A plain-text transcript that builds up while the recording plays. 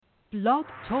Blog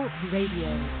Talk Radio.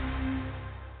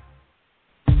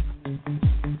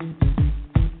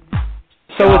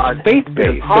 So it's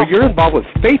faith-based. So you're involved with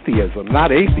faiththeism,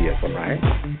 not atheism, right?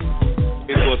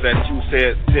 It was that you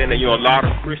saying that, a lot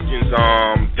of Christians,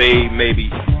 they maybe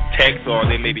text or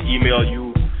they maybe email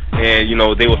you, and,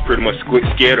 they was pretty much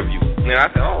scared of you. And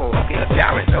I said, oh, okay, a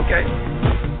challenge, okay.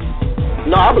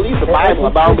 No, I believe the Bible.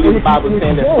 I don't believe the Bible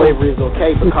saying that slavery is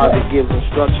okay because it gives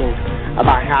instructions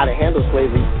about how to handle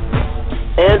slavery.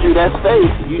 Andrew, that's faith.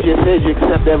 You just said you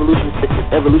accept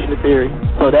evolutionary theory.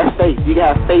 So that's faith. You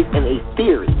got faith in a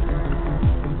theory.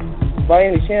 By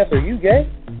any chance, are you gay?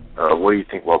 What do you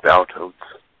think about Battletoads?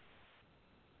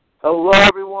 Hello,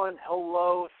 everyone.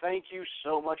 Hello. Thank you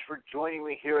so much for joining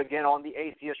me here again on the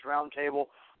Atheist Roundtable.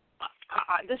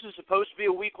 This is supposed to be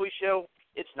a weekly show.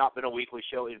 It's not been a weekly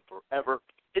show in forever.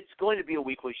 It's going to be a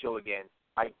weekly show again.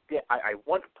 I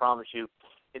want to promise you.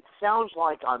 It sounds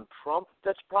like I'm Trump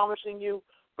that's promising you,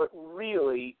 but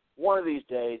really, one of these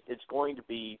days, it's going to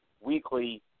be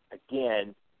weekly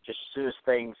again, just as soon as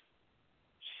things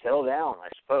settle down, I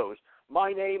suppose.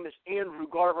 My name is Andrew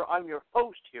Garver. I'm your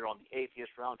host here on the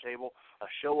Atheist Roundtable, a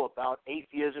show about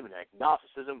atheism and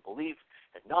agnosticism, belief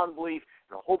and non-belief,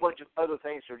 and a whole bunch of other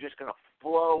things that are just going to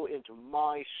flow into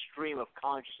my stream of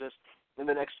consciousness in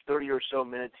the next 30 or so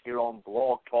minutes here on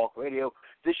Blog Talk Radio.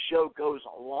 This show goes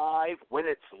live when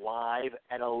it's live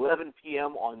at 11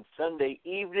 p.m. on Sunday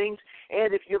evenings,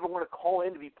 and if you ever want to call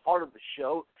in to be part of the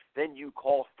show, then you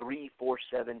call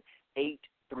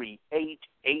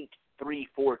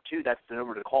 347-838-8342. That's the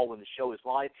number to call when the show is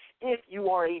live. If you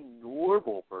are a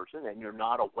normal person and you're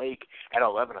not awake at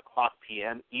 11 o'clock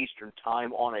p.m. Eastern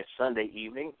Time on a Sunday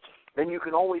evening, then you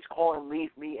can always call and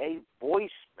leave me a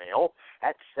voicemail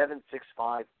at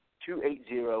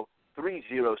 765-280-3066.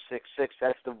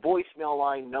 That's the voicemail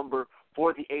line number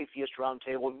for the Atheist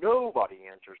Roundtable. Nobody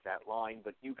answers that line,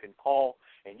 but you can call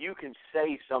and you can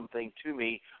say something to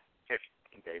me. If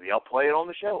maybe I'll play it on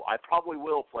the show. I probably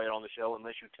will play it on the show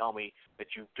unless you tell me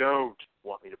that you don't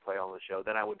want me to play it on the show.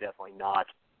 Then I would definitely not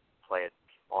play it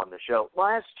on the show.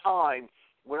 Last time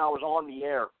when I was on the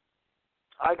air,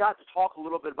 I got to talk a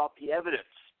little bit about the evidence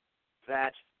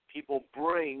that people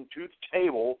bring to the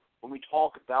table when we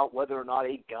talk about whether or not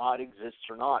a God exists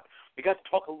or not. We got to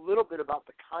talk a little bit about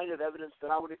the kind of evidence that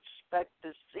I would expect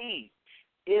to see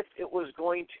if it was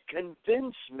going to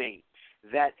convince me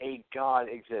that a God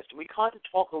exists. And we kind of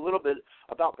talk a little bit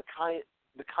about the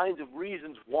kinds of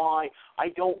reasons why I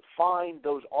don't find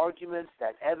those arguments,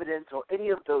 that evidence, or any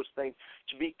of those things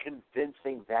to be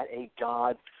convincing that a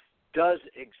God does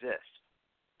exist.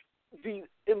 The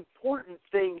important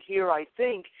thing here, I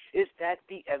think, is that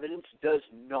the evidence does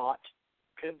not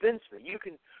convince me. You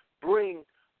can bring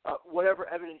whatever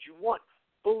evidence you want.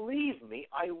 Believe me,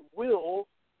 I will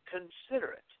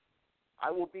consider it.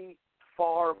 I will be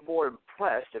far more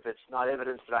impressed if it's not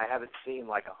evidence that I haven't seen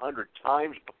like 100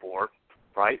 times before,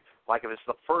 right? Like if it's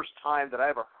the first time that I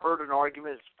ever heard an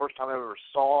argument, it's the first time I ever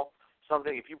saw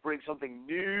something. If you bring something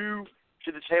new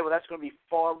to the table, that's going to be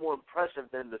far more impressive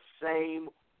than the same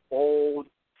old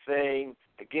thing.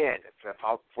 Again, if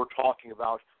we're talking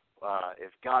about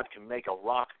if God can make a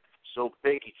rock so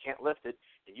big he can't lift it,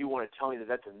 and you want to tell me that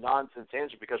that's a nonsense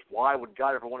answer because why would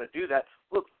God ever want to do that?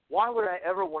 Look, why would I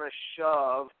ever want to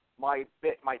shove my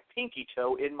pinky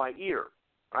toe in my ear,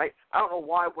 right? I don't know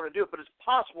why I want to do it, but it's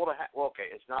possible to well, okay,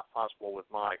 it's not possible with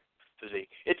my physique.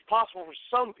 It's possible for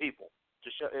some people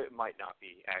to show. It might not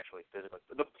be actually physical.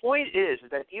 But the point is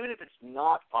that even if it's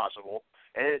not possible,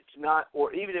 and it's not,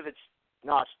 or even if it's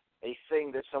not a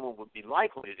thing that someone would be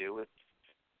likely to do,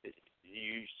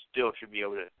 you still should be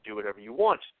able to do whatever you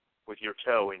want with your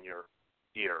toe in your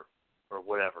ear or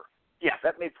whatever. Yeah,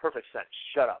 that made perfect sense.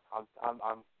 Shut up.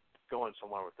 I'm going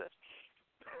somewhere with this.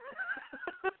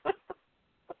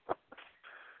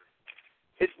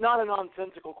 It's not a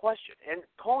nonsensical question, and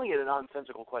calling it a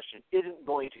nonsensical question isn't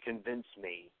going to convince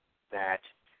me that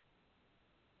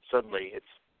suddenly it's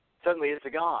a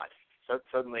God. So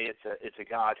suddenly it's a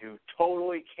God who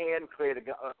totally can create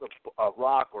a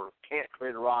rock or can't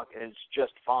create a rock, and it's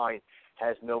just fine.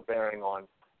 Has no bearing on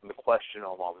the question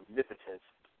of omnipotence,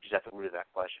 which is at the root of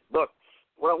that question. Look,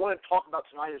 what I want to talk about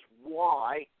tonight is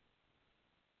why,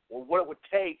 or what it would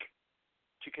take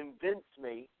to convince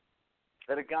me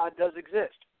that a God does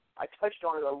exist. I touched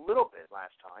on it a little bit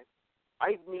last time.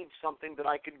 I need something that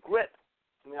I could grip,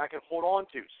 something I could hold on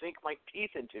to, sink my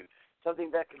teeth into,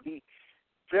 something that could be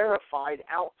verified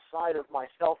outside of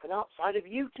myself and outside of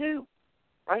you too,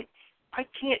 right? I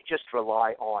can't just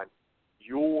rely on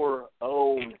your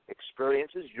own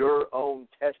experiences, your own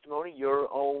testimony, your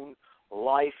own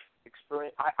life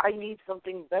experience. I need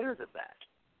something better than that.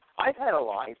 I've had a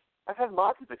life. I've had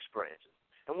lots of experiences.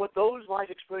 And what those life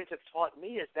experiences have taught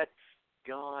me is that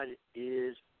God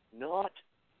is not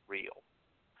real,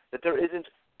 that there isn't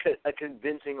a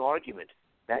convincing argument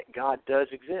that God does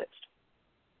exist.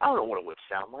 I don't know what it would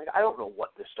sound like. I don't know what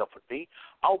this stuff would be.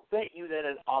 I'll bet you that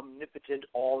an omnipotent,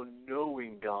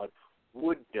 all-knowing God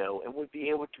would know and would be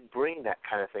able to bring that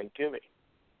kind of thing to me.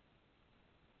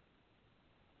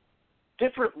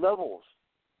 Different levels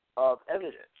of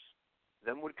evidence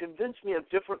then would convince me of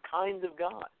different kinds of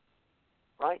God,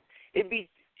 right? It'd be,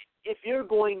 if you're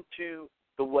going to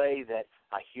the way that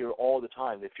I hear all the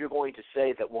time, if you're going to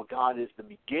say that, well, God is the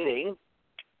beginning,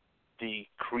 the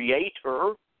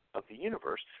creator of the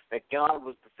universe, that God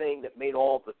was the thing that made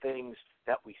all the things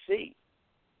that we see,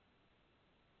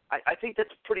 I think that's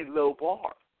a pretty low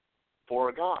bar for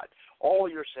a God. All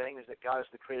you're saying is that God is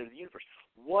the creator of the universe.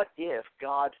 What if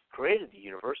God created the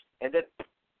universe and then,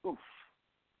 poof,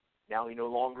 now he no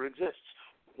longer exists?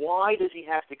 Why does he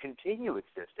have to continue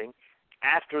existing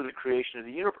after the creation of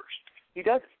the universe? He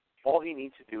doesn't. All he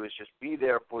needs to do is just be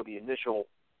there for the initial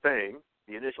thing,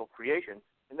 the initial creation,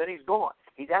 and then he's gone.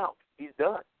 He's out. He's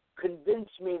done. Convince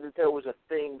me that there was a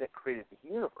thing that created the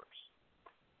universe.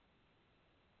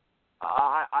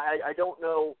 I don't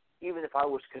know, even if I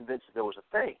was convinced that there was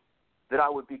a thing, that I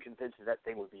would be convinced that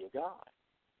thing would be a God.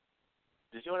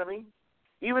 Do you see what I mean?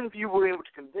 Even if you were able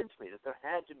to convince me that there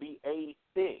had to be a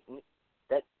thing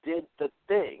that did the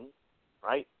thing,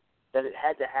 right, that it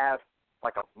had to have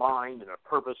like a mind and a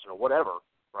purpose or whatever,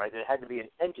 right, it had to be an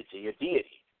entity, a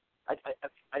deity.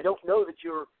 I don't know that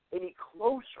you're any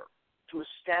closer to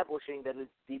establishing that it's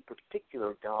the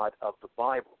particular God of the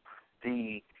Bible,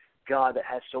 the God that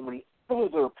has so many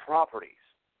other properties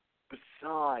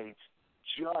besides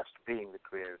just being the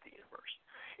creator of the universe.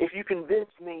 If you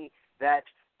convince me that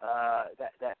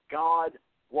that God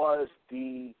was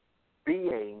the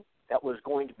being that was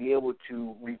going to be able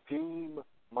to redeem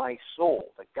my soul,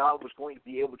 that God was going to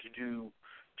be able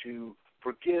to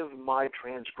forgive my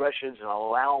transgressions and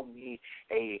allow me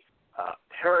a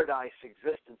paradise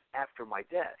existence after my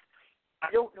death,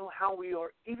 I don't know how we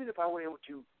are, even if I were able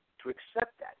to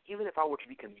accept that, even if I were to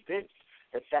be convinced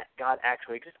that that God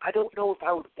actually exists, I don't know if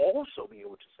I would also be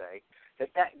able to say that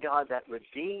that God that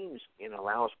redeems me and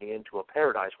allows me into a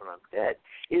paradise when I'm dead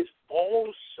is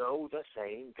also the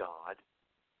same God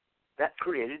that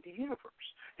created the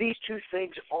universe. These two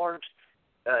things aren't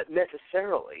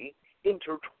necessarily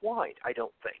intertwined, I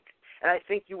don't think. And I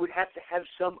think you would have to have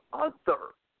some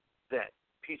other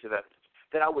piece of evidence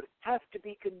that I would have to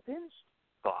be convinced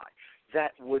by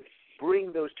that would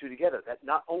bring those two together, that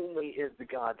not only is the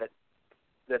God that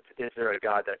is there a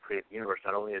God that created the universe,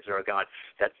 not only is there a God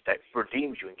that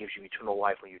redeems you and gives you eternal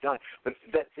life when you die, but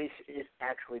that this is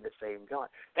actually the same God.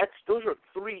 Those are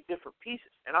three different pieces.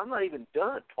 And I'm not even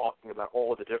done talking about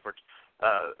all the different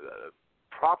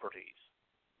properties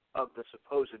of the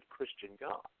supposed Christian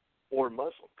God or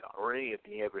Muslim God or any of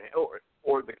the Abraham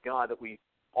or the God that we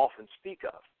often speak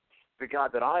of, the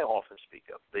God that I often speak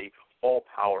of, the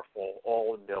all-powerful,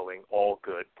 all-knowing,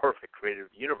 all-good, perfect creator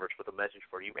of the universe with a message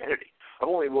for humanity. I've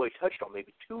only really touched on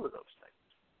maybe two of those things.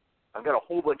 I've got a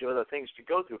whole bunch of other things to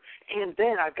go through, and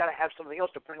then I've got to have something else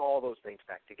to bring all those things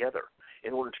back together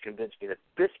in order to convince me that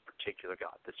this particular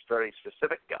God, this very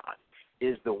specific God,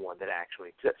 is the one that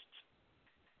actually exists.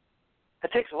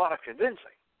 That takes a lot of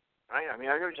convincing, right? I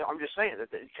mean, I'm just saying that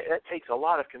takes a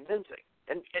lot of convincing.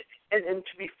 And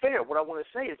to be fair, what I want to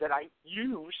say is that I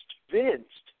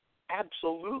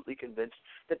absolutely convinced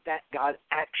that God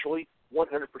actually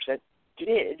 100%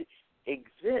 did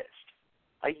exist.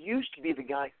 I used to be the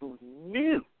guy who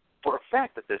knew for a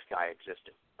fact that this guy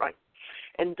existed, right?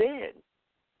 And then,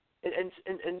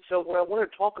 and so what I want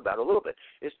to talk about a little bit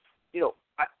is,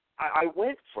 I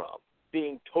went from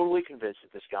being totally convinced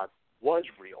that this God was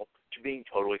real to being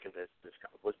totally convinced that this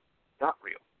God was not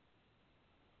real.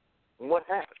 And what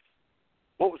happened?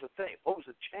 What was the thing? What was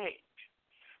the change?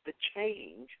 The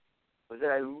change was that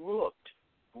I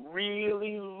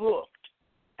really looked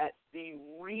at the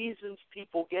reasons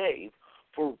people gave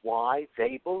for why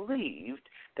they believed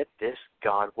that this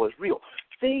God was real.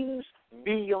 Things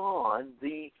beyond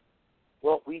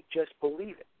we just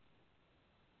believe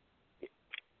it.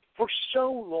 For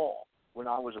so long, when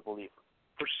I was a believer,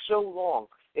 for so long,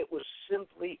 it was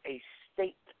simply a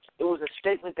statement. It was a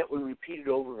statement that we repeated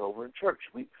over and over in church.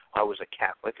 I was a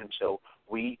Catholic, and so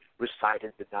we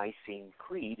recited the Nicene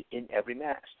Creed in every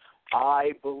Mass.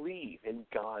 I believe in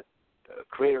God,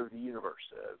 creator of the universe.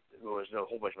 There was a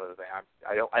whole bunch of other things.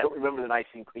 I don't remember the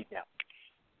Nicene Creed now.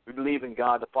 We believe in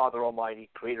God, the Father Almighty,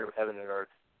 creator of heaven and earth,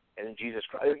 and in Jesus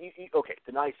Christ. Okay,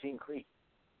 the Nicene Creed.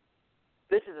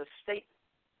 This is a statement.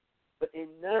 But in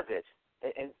none of it,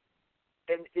 and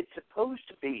it's supposed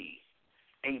to be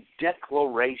a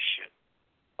declaration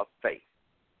of faith.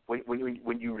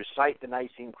 When you recite the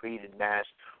Nicene Creed in Mass,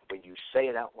 when you say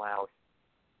it out loud,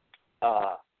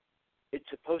 it's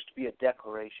supposed to be a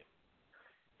declaration.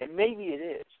 And maybe it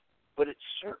is, but it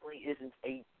certainly isn't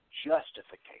a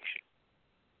justification,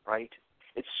 right?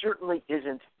 It certainly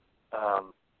isn't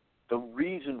the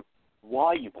reason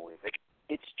why you believe it.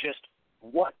 It's just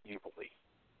what you believe.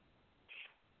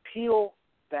 Peel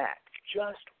back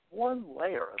just one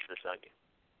layer of this onion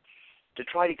to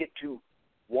try to get to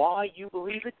why you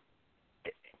believe it,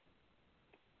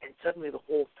 and suddenly the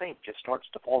whole thing just starts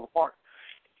to fall apart.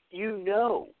 You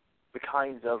know the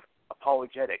kinds of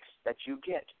apologetics that you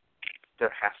get.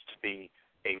 There has to be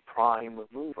a prime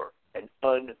mover, an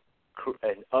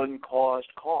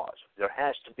uncaused cause. There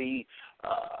has to be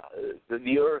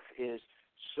the earth is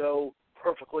so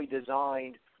perfectly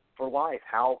designed for life.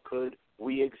 How could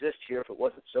we exist here if it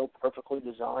wasn't so perfectly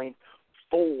designed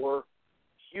for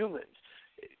humans?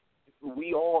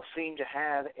 We all seem to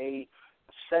have a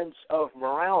sense of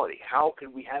morality. How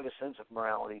could we have a sense of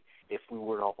morality if it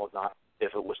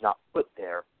was not put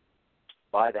there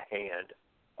by the hand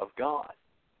of God?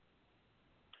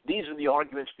 These are the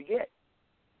arguments we get,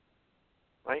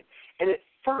 right? And at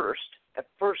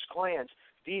first glance,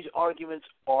 these arguments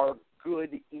are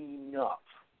good enough,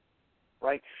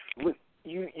 right?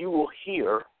 You will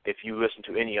hear, if you listen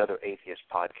to any other atheist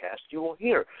podcast, you will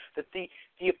hear that the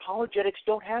apologetics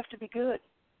don't have to be good.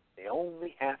 They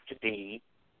only have to be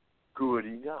good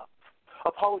enough.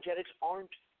 Apologetics aren't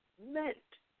meant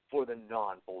for the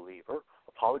non-believer.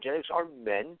 Apologetics are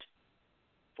meant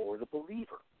for the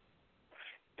believer.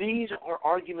 These are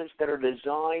arguments that are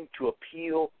designed to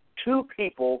appeal to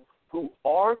people who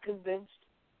are convinced,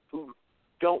 who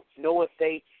don't know if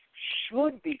they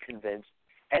should be convinced,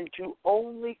 and to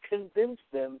only convince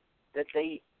them that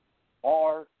they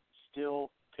are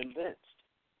still convinced.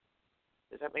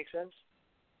 Does that make sense?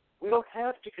 We don't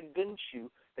have to convince you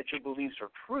that your beliefs are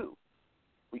true.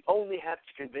 We only have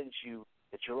to convince you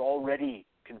that you're already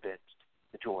convinced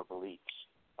that your beliefs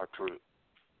are true.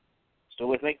 Still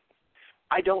with me?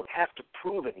 I don't have to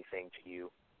prove anything to you.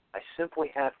 I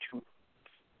simply have to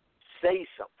say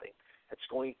something that's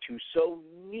going to so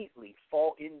neatly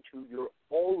fall into your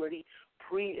already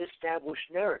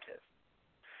pre-established narrative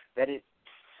that it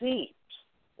seems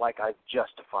like I've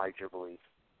justified your belief,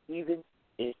 even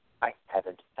if I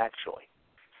haven't actually.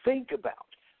 Think about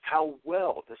how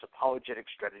well this apologetic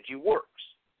strategy works.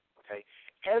 Okay,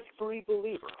 every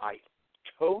believer, I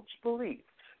totally believe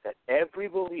that every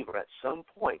believer at some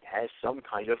point has some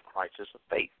kind of crisis of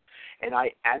faith, and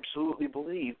I absolutely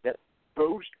believe that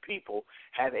most people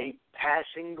have a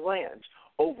passing glance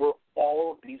over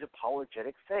all of these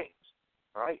apologetic things,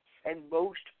 right? And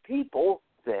most people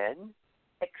then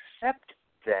accept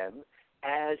them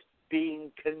as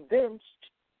being convinced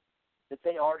that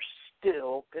they are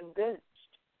still convinced.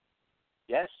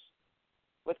 Yes?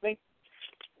 With me?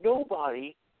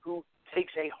 Nobody who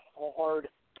takes a hard,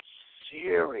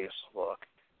 serious look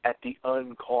at the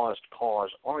uncaused cause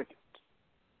argument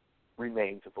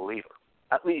remains a believer.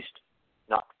 At least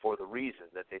not for the reason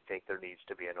that they think there needs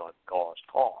to be an uncaused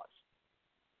cause,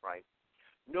 right?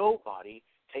 Nobody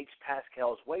takes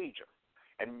Pascal's wager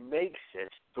and makes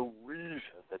it the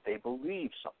reason that they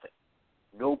believe something.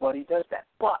 Nobody does that.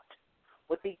 But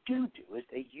what they do is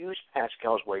they use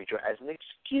Pascal's wager as an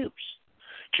excuse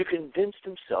to convince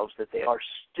themselves that they are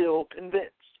still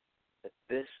convinced that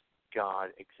this God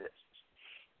exists.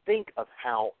 Think of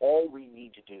how all we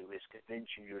need to do is convince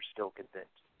you you're still convinced.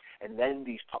 And then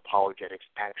these apologetics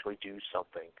actually do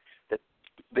something, that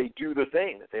they do the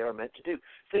thing that they are meant to do.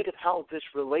 Think of how this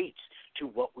relates to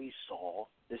what we saw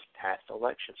this past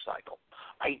election cycle.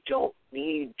 I don't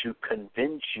need to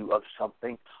convince you of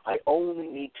something. I only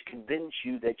need to convince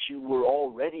you that you were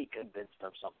already convinced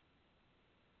of something.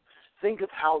 Think of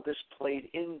how this played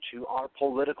into our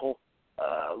political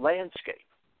landscape.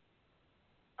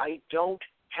 I don't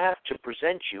have to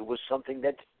present you with something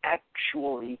that's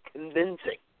actually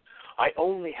convincing. I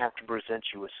only have to present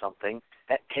you with something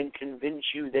that can convince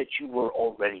you that you were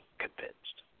already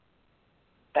convinced.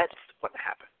 That's what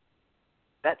happened.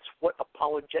 That's what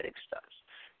apologetics does.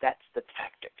 That's the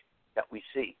tactic that we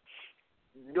see.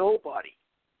 Nobody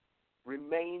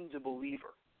remains a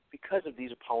believer because of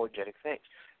these apologetic things.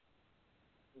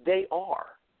 They are,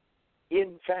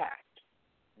 in fact,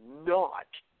 not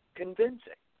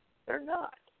convincing. They're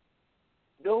not.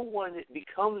 No one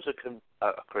becomes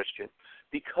a Christian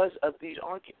because of these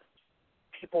arguments.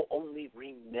 People only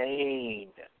remain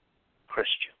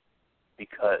Christian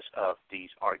because of these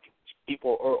arguments.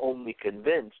 People are only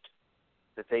convinced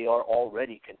that they are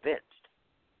already convinced.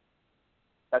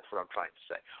 That's what I'm trying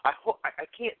to say. I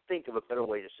can't think of a better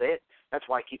way to say it. That's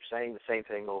why I keep saying the same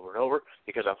thing over and over,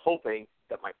 because I'm hoping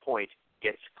that my point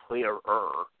gets clearer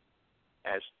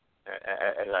as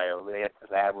I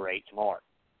elaborate more.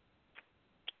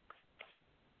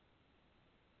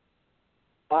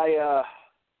 I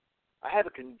have a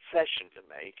confession to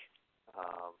make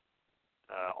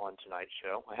on tonight's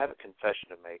show. I have a confession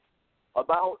to make.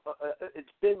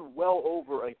 It's been well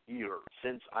over a year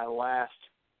since I last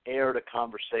aired a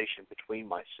conversation between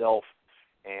myself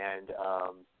and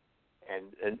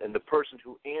the person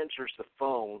who answers the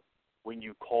phone when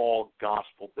you call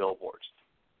gospel billboards.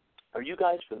 Are you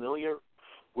guys familiar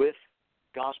with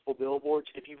gospel billboards?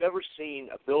 If you've ever seen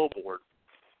a billboard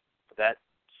that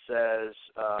says,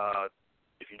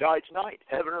 if you die tonight,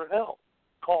 heaven or hell,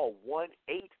 call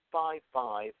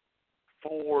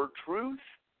 1-855-4-TRUTH.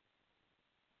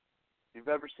 You've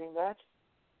ever seen that?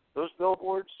 Those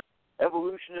billboards?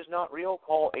 Evolution is not real.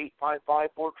 Call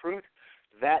 855-4-TRUTH.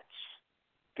 That's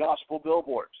gospel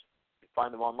billboards. You can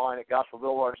find them online at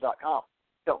gospelbillboards.com.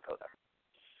 Don't go there.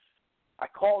 I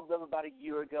called them about a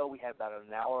year ago. We had about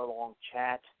an hour-long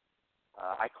chat.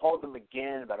 I called them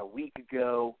again about a week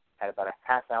ago. Had about a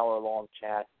half-hour-long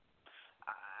chat.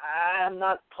 I'm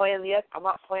not playing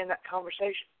that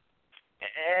conversation.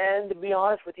 And to be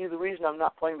honest with you, the reason I'm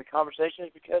not playing the conversation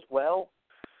is because, well,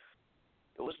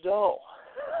 it was dull.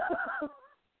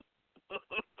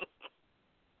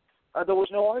 There was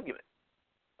no argument.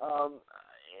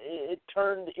 It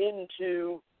turned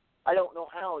into, I don't know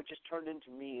how, it just turned into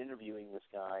me interviewing this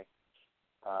guy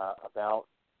about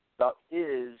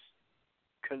his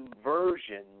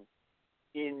conversion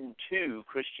into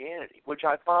Christianity, which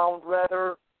I found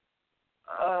rather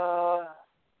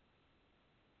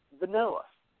vanilla,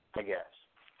 I guess.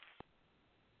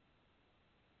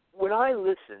 When I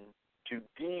listen to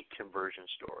deconversion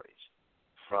stories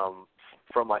from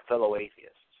my fellow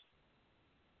atheists,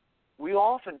 we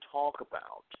often talk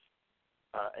about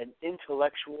an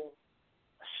intellectual,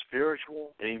 a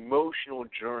spiritual, an emotional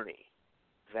journey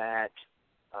that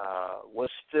was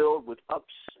filled with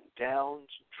ups and downs,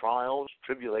 trials,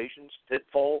 tribulations,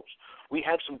 pitfalls. We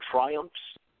have some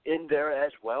triumphs in there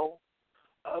as well,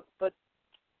 but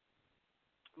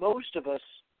most of us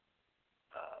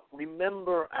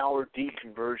remember our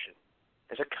deconversion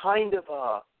as a kind of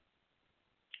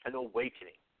an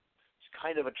awakening. It's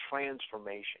kind of a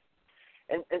transformation.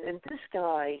 And this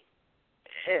guy,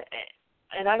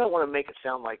 and I don't want to make it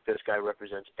sound like this guy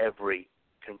represents every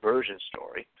conversion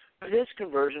story, but his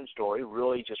conversion story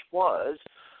really just was,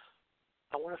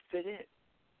 I want to fit in.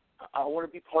 I want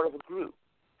to be part of a group.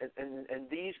 And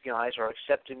these guys are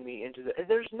accepting me into and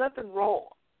there's nothing wrong,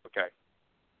 okay?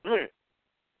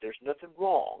 There's nothing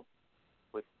wrong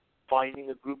with finding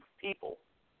a group of people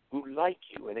who like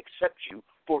you and accept you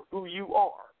for who you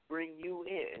are, bring you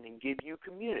in and give you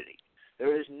community.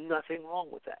 There is nothing wrong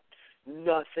with that.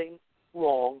 Nothing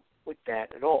wrong with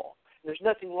that at all. And there's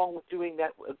nothing wrong with doing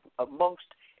that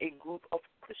amongst a group of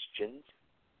Christians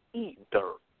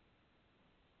either.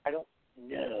 I don't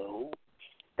know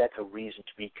that's a reason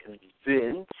to be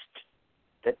convinced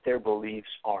that their beliefs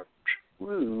are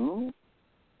true.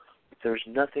 But there's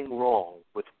nothing wrong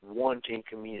with wanting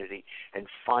community and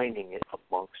finding it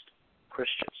amongst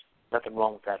Christians. Nothing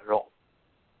wrong with that at all.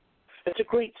 It's a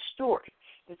great story.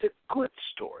 It's a good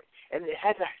story. And it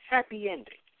has a happy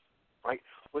ending, right?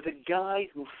 With a guy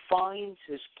who finds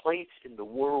his place in the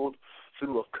world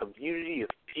through a community of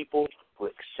people who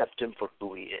accept him for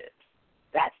who he is.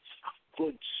 That's a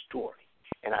good story.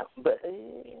 But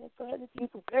if you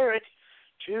compare it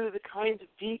to the kinds of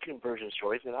deconversion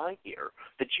stories that I hear,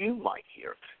 that you might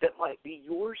hear, that might be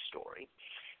your story,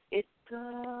 it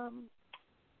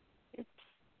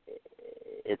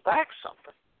lacks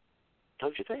something,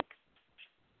 don't you think?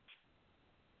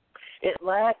 It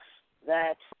lacks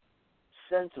that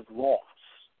sense of loss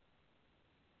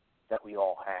that we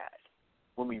all had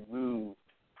when we moved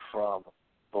from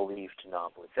belief to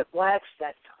non-belief. It lacks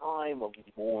that time of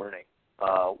mourning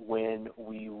when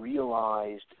we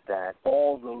realized that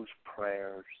all those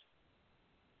prayers,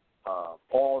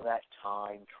 all that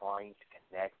time trying to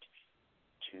connect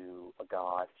to a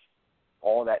God,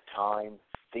 all that time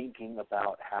thinking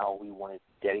about how we wanted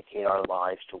to dedicate our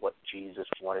lives to what Jesus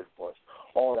wanted for us,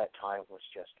 all that time was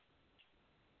just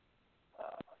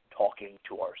talking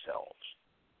to ourselves.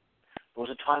 It was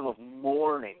a time of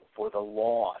mourning for the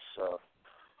loss, of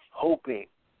hoping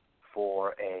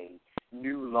for a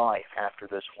new life after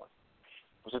this one.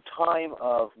 It was a time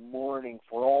of mourning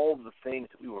for all the things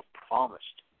that we were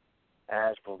promised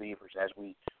as believers, as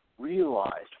we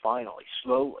realized finally,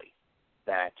 slowly,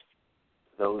 that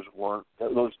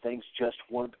those things just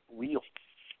weren't real.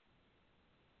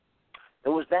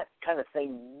 There was that kind of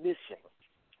thing missing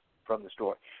from the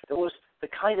story. There was the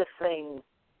kind of thing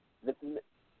that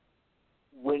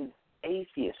when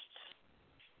atheists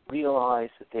realize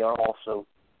that they are also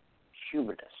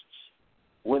humanists,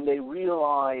 when they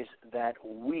realize that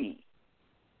we,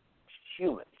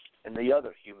 humans, and the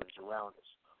other humans around us,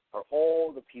 are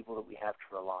all the people that we have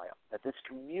to rely on, that this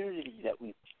community that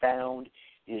we've found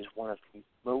is one of the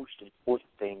most important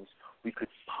things we could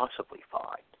possibly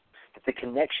find, that the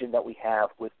connection that we have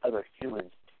with other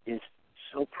humans is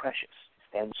so precious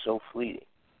and so fleeting.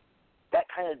 That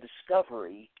kind of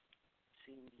discovery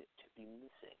seemed to be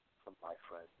missing from my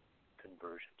friend's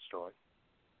conversion story.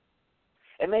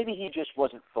 And maybe he just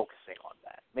wasn't focusing on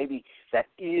that. Maybe that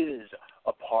is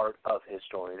a part of his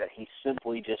story that he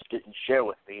simply just didn't share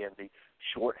with me in the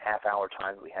short half-hour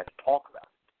time that we had to talk about it.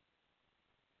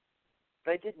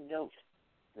 But I did note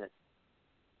that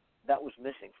that was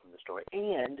missing from the story,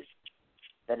 and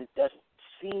that it doesn't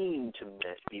seem to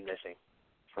be missing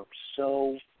from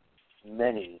so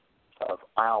many of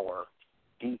our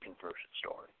deconversion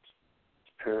stories.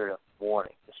 This period of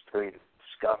mourning, this period of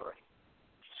discovery,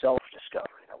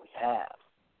 self-discovery that we have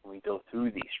when we go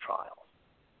through these trials.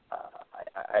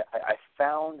 I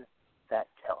found that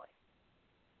telling.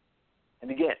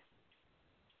 And again,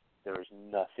 there is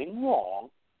nothing wrong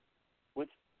with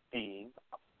being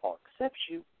a Paul accepts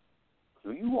you,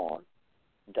 who you are,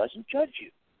 and doesn't judge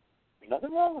you. There's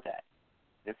nothing wrong with that.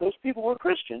 And if those people were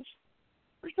Christians,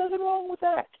 there's nothing wrong with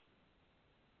that.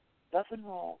 Nothing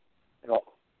wrong at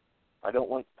all. I don't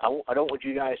want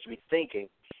you guys to be thinking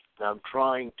that I'm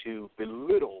trying to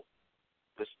belittle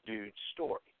this dude's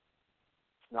story.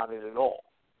 It's not it at all.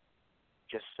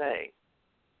 Just saying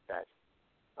that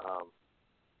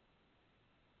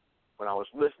when I was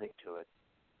listening to it,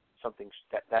 something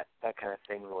that kind of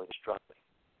thing really struck me.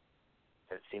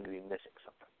 That it seemed to be missing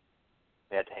something.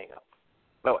 They had to hang up.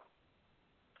 But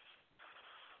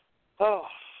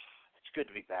it's good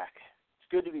to be back. It's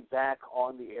good to be back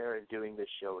on the air and doing this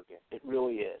show again. It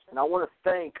really is. And I want to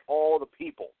thank all the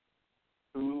people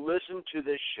who listen to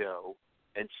this show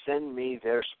and send me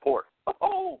their support.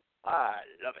 Oh, I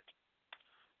love it.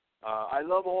 I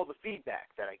love all the feedback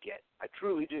that I get. I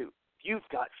truly do. If you've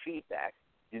got feedback,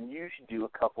 then you should do a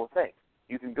couple of things.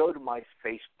 You can go to my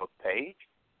Facebook page.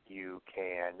 You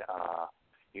can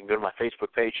go to my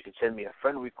Facebook page. You can send me a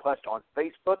friend request on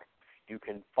Facebook. You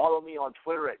can follow me on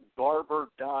Twitter at Garber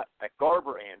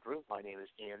Andrew. My name is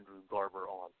Andrew Garber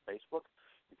on Facebook.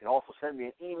 You can also send me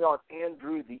an email at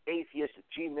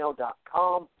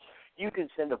andrewtheatheist@gmail.com. You can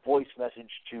send a voice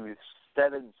message to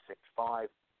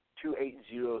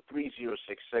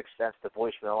 765-280-3066. That's the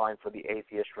voicemail line for the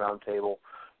Atheist Roundtable.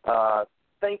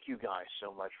 Thank you guys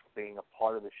so much for being a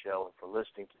part of the show and for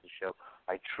listening to the show.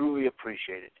 I truly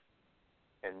appreciate it.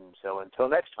 And so until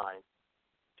next time,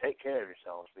 take care of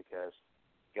yourselves because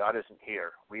God isn't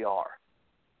here. We are.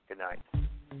 Good night.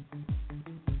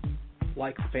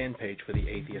 Like the fan page for the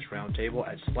Atheist Roundtable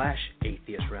at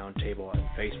 /Atheist Roundtable on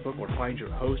Facebook, or find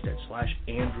your host at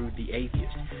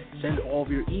 /AndrewTheAtheist. Send all of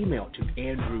your email to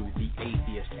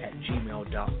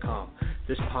AndrewTheAtheist@gmail.com.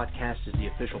 This podcast is the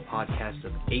official podcast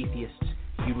of atheists,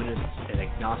 humanists, and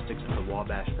agnostics of the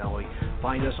Wabash Valley.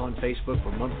 Find us on Facebook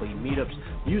for monthly meetups.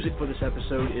 Music for this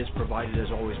episode is provided,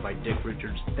 as always, by Dick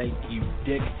Richards. Thank you,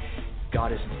 Dick.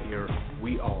 God isn't here.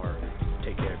 We are.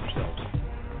 Take care of yourselves.